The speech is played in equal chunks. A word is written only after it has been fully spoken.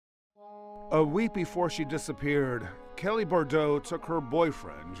A week before she disappeared, Kelli Bordeaux took her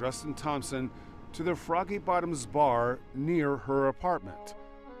boyfriend, Justin Thompson, to the Froggy Bottoms bar near her apartment.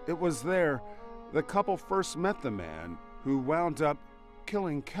 It was there the couple first met the man who wound up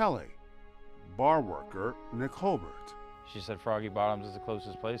killing Kelli, bar worker Nick Holbert. She said Froggy Bottoms is the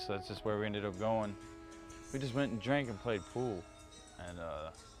closest place, so that's just where we ended up going. We just went and drank and played pool, and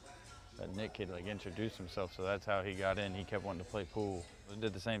that Nick kid introduced himself, so that's how he got in. He kept wanting to play pool. We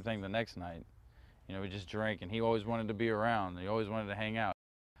did the same thing the next night. You know, we just drank, and he always wanted to be around. He always wanted to hang out.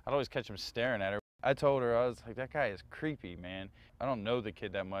 I'd always catch him staring at her. I told her, I was like, that guy is creepy, man. I don't know the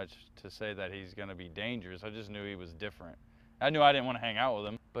kid that much to say that he's gonna be dangerous. I just knew he was different. I knew I didn't want to hang out with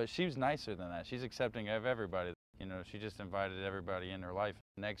him, but she was nicer than that. She's accepting of everybody. You know, she just invited everybody in her life.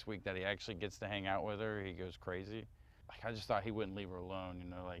 Next week that he actually gets to hang out with her, he goes crazy. I just thought he wouldn't leave her alone, you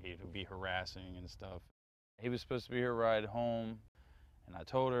know, he would be harassing and stuff. He was supposed to be her ride home, and I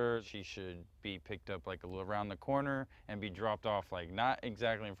told her she should be picked up a little around the corner and be dropped off, not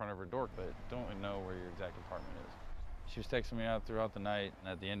exactly in front of her door, but don't know where your exact apartment is. She was texting me out throughout the night, and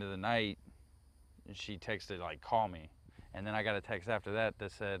at the end of the night, she texted, call me. And then I got a text after that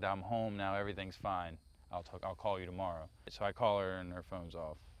that said, I'm home now, everything's fine. I'll call you tomorrow. So I call her and her phone's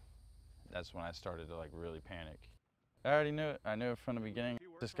off. That's when I started to really panic. I already knew it. I knew it from the beginning.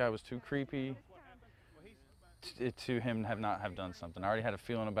 This guy was too creepy to him not have done something. I already had a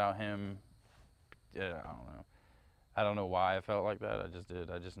feeling about him. Yeah, I don't know. I don't know why I felt like that. I just did.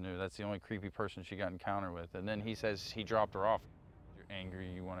 I just knew that's the only creepy person she got encountered with. And then he says he dropped her off. You're angry.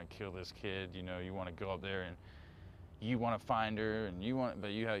 You want to kill this kid. You know, you want to go up there and you want to find her, and you want, but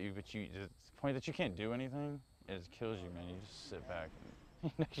the point that you can't do anything, it kills you, man. You just sit back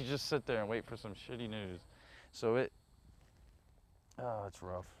and you just sit there and wait for some shitty news. So it's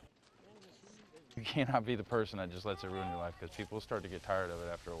rough. You cannot be the person that just lets it ruin your life, because people start to get tired of it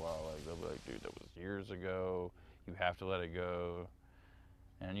after a while. They'll be like, dude, that was years ago. You have to let it go.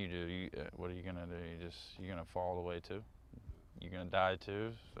 And you do. What are you gonna do? You're gonna fall away too. You're gonna die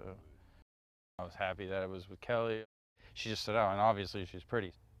too. So I was happy that it was with Kelli. She just stood out, and obviously she's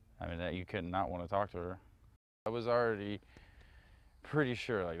pretty. I mean, that you could not want to talk to her. I was already pretty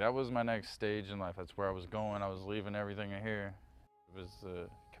sure, that was my next stage in life. That's where I was going. I was leaving everything in here. It was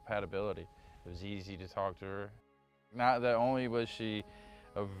compatibility. It was easy to talk to her. Not that only was she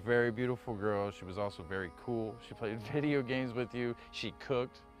a very beautiful girl, she was also very cool. She played video games with you. She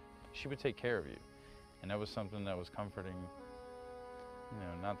cooked. She would take care of you. And that was something that was comforting. You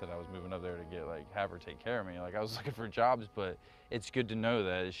know, not that I was moving up there to have her take care of me. I was looking for jobs, but it's good to know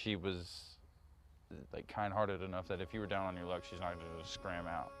that she was kind-hearted enough that if you were down on your luck, she's not gonna just scram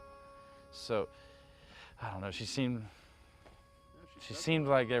out. So, I don't know, she seemed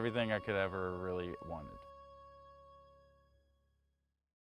like everything I could ever really wanted.